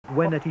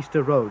win at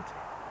Easter Road.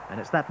 And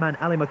it's that man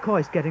Ali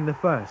McCoist getting the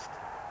first.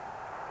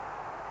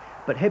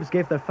 But Hibs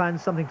gave their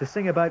fans something to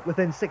sing about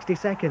within 60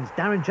 seconds.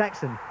 Darren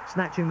Jackson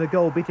snatching the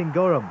goal, beating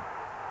Gorham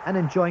and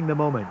enjoying the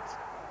moment.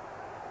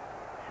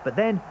 But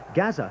then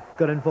Gaza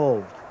got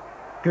involved.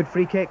 Good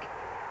free kick.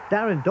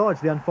 Darren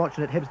dodged the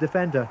unfortunate Hibs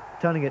defender,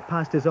 turning it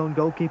past his own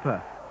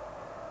goalkeeper.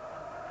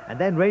 And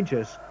then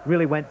Rangers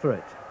really went for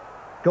it.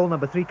 Goal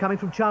number 3 coming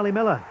from Charlie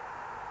Miller.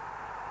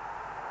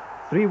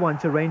 3-1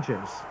 to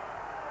Rangers.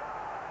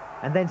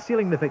 And then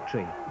sealing the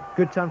victory.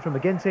 Good turn from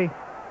McGinty.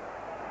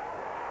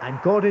 And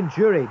Gordon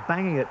Jury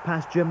banging it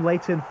past Jim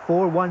Leighton.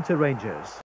 4-1 to Rangers.